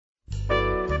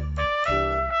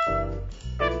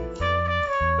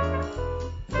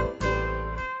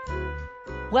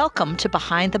Welcome to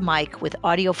Behind the Mic with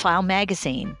AudioFile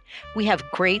Magazine. We have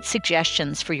great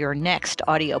suggestions for your next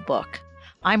audiobook.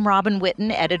 I'm Robin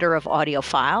Whitten, editor of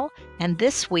AudioFile, and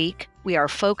this week we are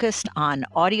focused on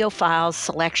AudioFile's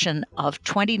selection of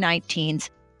 2019's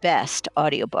best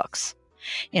audiobooks.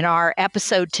 In our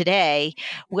episode today,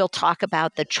 we'll talk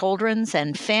about the children's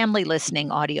and family listening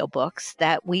audiobooks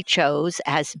that we chose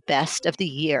as best of the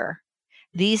year.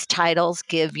 These titles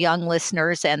give young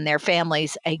listeners and their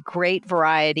families a great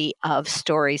variety of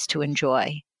stories to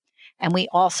enjoy. And we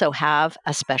also have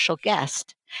a special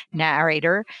guest,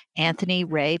 narrator Anthony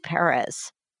Ray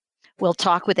Perez. We'll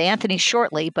talk with Anthony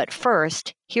shortly, but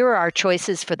first, here are our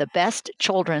choices for the best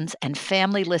children's and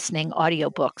family listening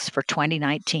audiobooks for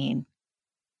 2019.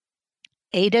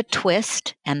 Ada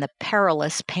Twist and the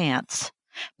Perilous Pants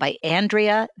by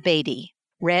Andrea Beatty,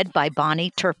 read by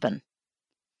Bonnie Turpin.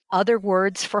 Other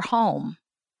Words for Home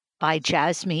by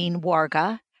Jasmine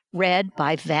Warga, read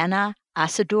by Vanna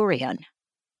Asadourian.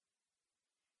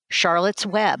 Charlotte's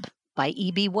Web by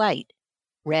E.B. White,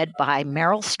 read by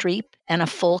Meryl Streep and a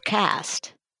full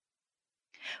cast.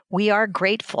 We Are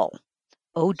Grateful,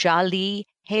 Ojali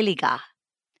Heliga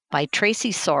by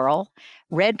Tracy Sorrell,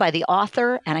 read by the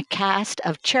author and a cast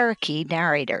of Cherokee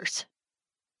narrators.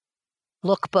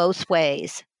 Look Both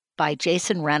Ways by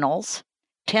Jason Reynolds,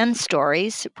 10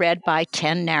 stories read by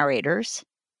 10 narrators,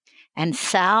 and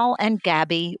Sal and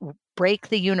Gabby Break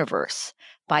the Universe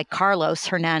by Carlos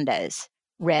Hernandez,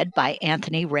 read by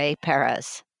Anthony Ray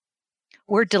Perez.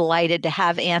 We're delighted to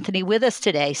have Anthony with us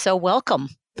today, so welcome.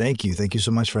 Thank you. Thank you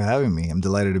so much for having me. I'm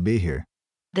delighted to be here.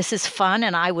 This is fun,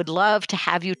 and I would love to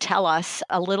have you tell us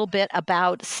a little bit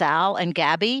about Sal and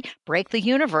Gabby Break the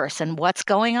Universe and what's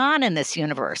going on in this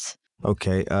universe.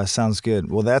 Okay, sounds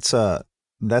good. Well, that's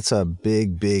a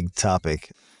big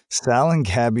topic. Sal and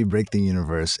Gabby Break the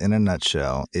Universe, in a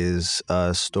nutshell, is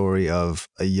a story of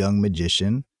a young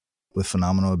magician with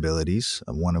phenomenal abilities,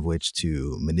 one of which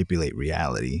to manipulate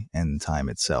reality and time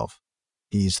itself.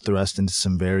 He's thrust into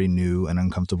some very new and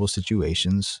uncomfortable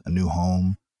situations, a new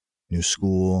home, new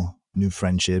school, new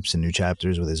friendships, and new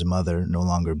chapters with his mother no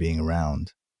longer being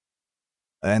around.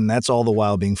 And that's all the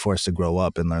while being forced to grow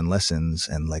up and learn lessons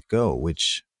and let go,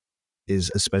 which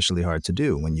is especially hard to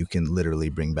do when you can literally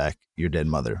bring back your dead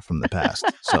mother from the past.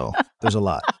 So there's a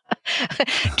lot.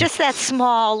 Just that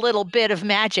small little bit of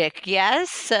magic,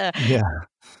 yes? Yeah.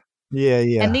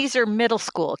 And these are middle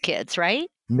school kids, right?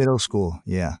 Middle school,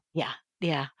 yeah.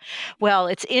 Yeah. Well,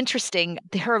 it's interesting.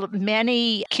 There are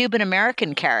many Cuban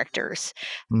American characters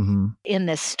in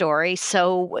this story.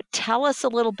 So tell us a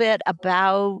little bit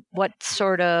about what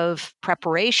sort of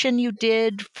preparation you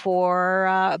did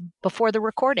for before the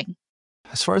recording.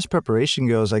 As far as preparation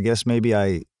goes, I guess maybe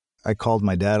I called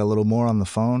my dad a little more on the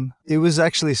phone. It was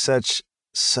actually such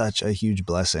a huge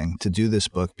blessing to do this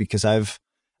book because I've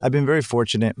been very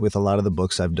fortunate with a lot of the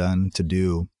books I've done to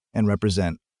do and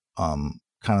represent kind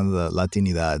of the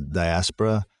Latinidad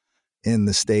diaspora in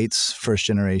the States, first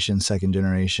generation, second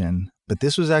generation. But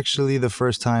this was actually the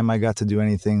first time I got to do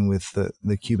anything with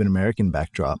the Cuban American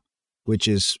backdrop, which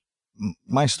is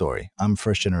my story. I'm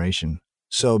first generation.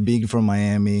 So being from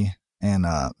Miami and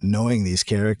knowing these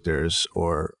characters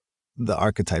or the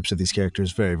archetypes of these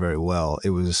characters very, very well, it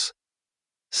was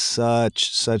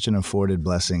such an afforded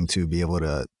blessing to be able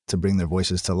to bring their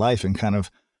voices to life and kind of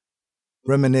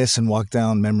reminisce and walk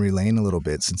down memory lane a little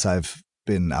bit since I've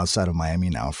been outside of Miami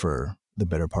now for the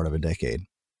better part of a decade.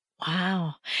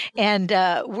 Wow. And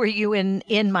were you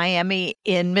in Miami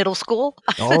in middle school?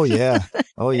 Oh, yeah.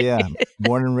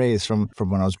 Born and raised from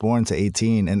when I was born to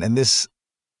 18. And this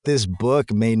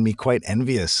book made me quite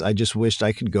envious. I just wished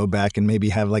I could go back and maybe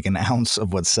have like an ounce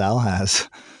of what Sal has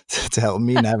to help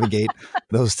me navigate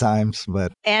those times.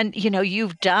 And,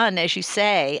 you've done, as you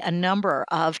say, a number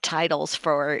of titles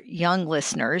for young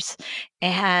listeners.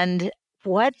 And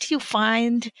what do you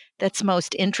find that's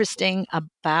most interesting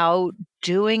about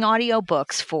doing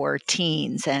audiobooks for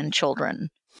teens and children?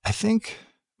 I think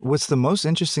what's the most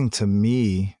interesting to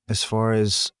me as far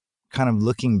as kind of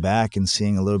looking back and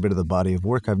seeing a little bit of the body of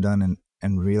work I've done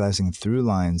and realizing through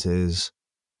lines is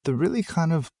the really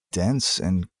kind of dense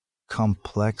and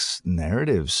complex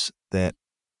narratives that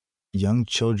young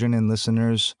children and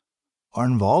listeners are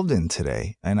involved in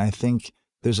today. And I think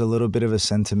there's a little bit of a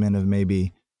sentiment of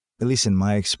maybe, at least in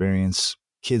my experience,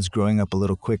 kids growing up a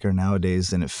little quicker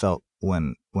nowadays than it felt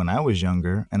when I was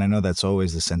younger. And I know that's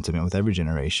always the sentiment with every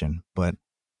generation, but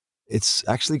it's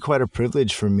actually quite a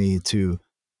privilege for me to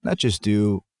not just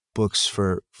do books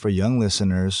for young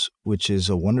listeners, which is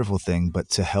a wonderful thing, but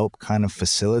to help kind of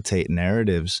facilitate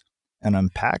narratives and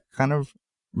unpack kind of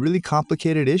really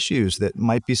complicated issues that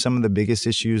might be some of the biggest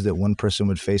issues that one person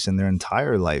would face in their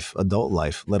entire life, adult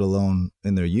life, let alone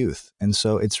in their youth. And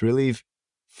so it's really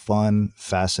fun,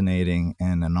 fascinating,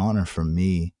 and an honor for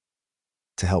me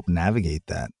to help navigate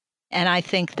that. And I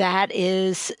think that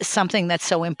is something that's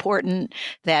so important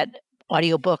that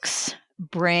audiobooks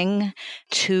bring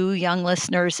to young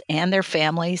listeners and their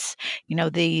families.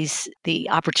 The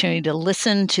opportunity to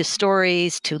listen to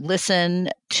stories, to listen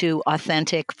to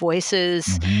authentic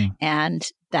voices. Mhm. And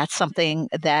that's something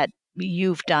that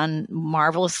you've done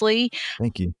marvelously.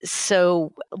 Thank you.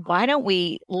 So why don't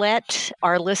we let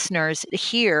our listeners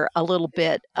hear a little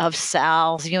bit of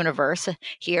Sal's universe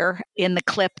here in the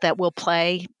clip that we'll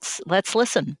play? Let's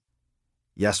listen.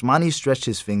 Yasmani stretched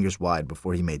his fingers wide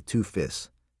before he made two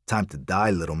fists. Time to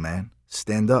die, little man.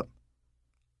 Stand up.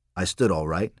 I stood all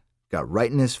right, got right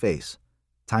in his face.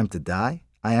 Time to die?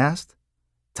 I asked.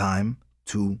 Time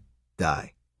to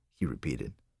die, he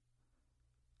repeated.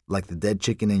 Like the dead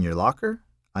chicken in your locker?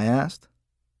 I asked.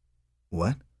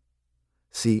 What?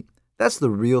 See, that's the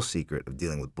real secret of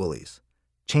dealing with bullies.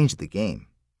 Change the game.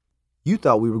 You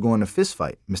thought we were going to fist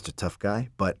fight, Mr. Tough Guy,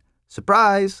 but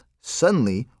surprise!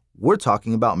 Suddenly, we're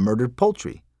talking about murdered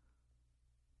poultry.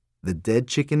 The dead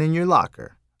chicken in your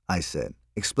locker, I said,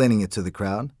 explaining it to the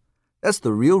crowd. That's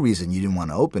the real reason you didn't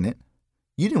want to open it.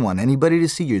 You didn't want anybody to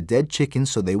see your dead chicken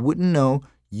so they wouldn't know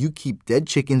you keep dead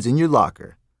chickens in your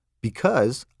locker.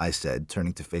 Because, I said,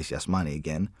 turning to face Yasmani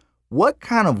again, what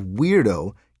kind of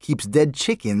weirdo keeps dead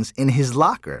chickens in his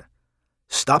locker?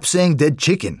 Stop saying dead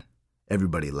chicken,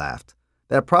 everybody laughed.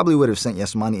 That probably would have sent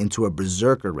Yasmani into a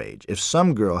berserker rage if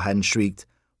some girl hadn't shrieked,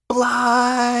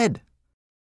 blood!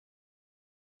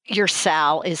 Your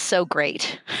Sal is so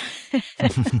great.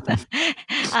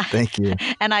 Thank you.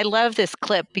 And I love this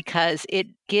clip because it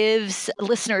gives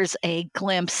listeners a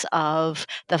glimpse of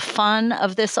the fun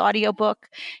of this audiobook.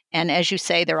 And as you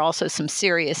say, there are also some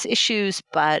serious issues,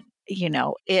 but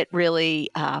it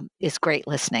really is great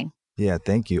listening. Yeah,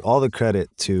 thank you. All the credit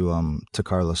to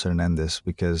Carlos Hernandez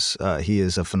because he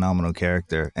is a phenomenal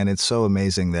character. And it's so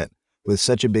amazing that with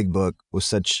such a big book, with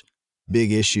such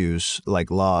big issues like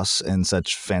loss and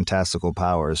such fantastical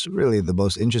powers, really the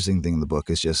most interesting thing in the book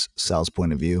is just Sal's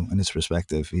point of view and his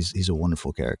perspective. He's a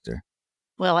wonderful character.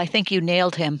 Well, I think you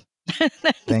nailed him.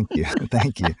 Thank you.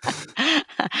 Thank you.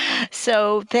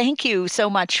 So thank you so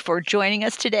much for joining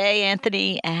us today,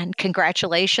 Anthony, and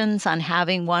congratulations on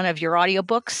having one of your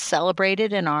audiobooks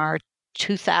celebrated in our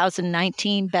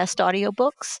 2019 Best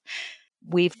Audiobooks.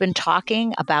 We've been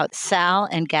talking about Sal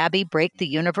and Gabby Break the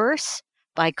Universe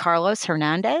by Carlos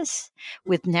Hernandez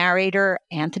with narrator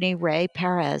Anthony Ray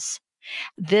Perez.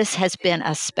 This has been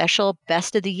a special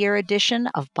Best of the Year edition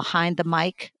of Behind the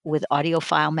Mic with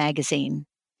AudioFile Magazine.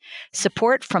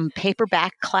 Support from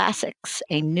Paperback Classics,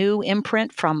 a new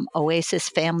imprint from Oasis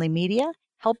Family Media,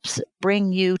 helps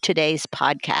bring you today's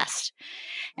podcast.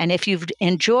 And if you've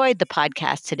enjoyed the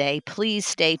podcast today, please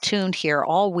stay tuned here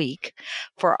all week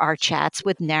for our chats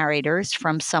with narrators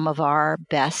from some of our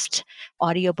best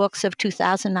audiobooks of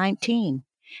 2019.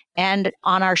 And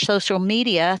on our social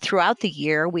media throughout the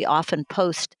year, we often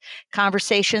post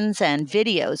conversations and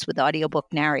videos with audiobook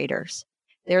narrators.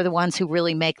 They're the ones who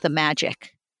really make the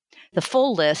magic. The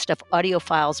full list of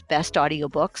AudioFile's best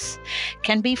audiobooks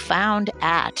can be found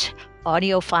at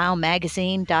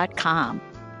audiofilemagazine.com.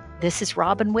 This is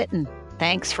Robin Whitten.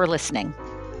 Thanks for listening.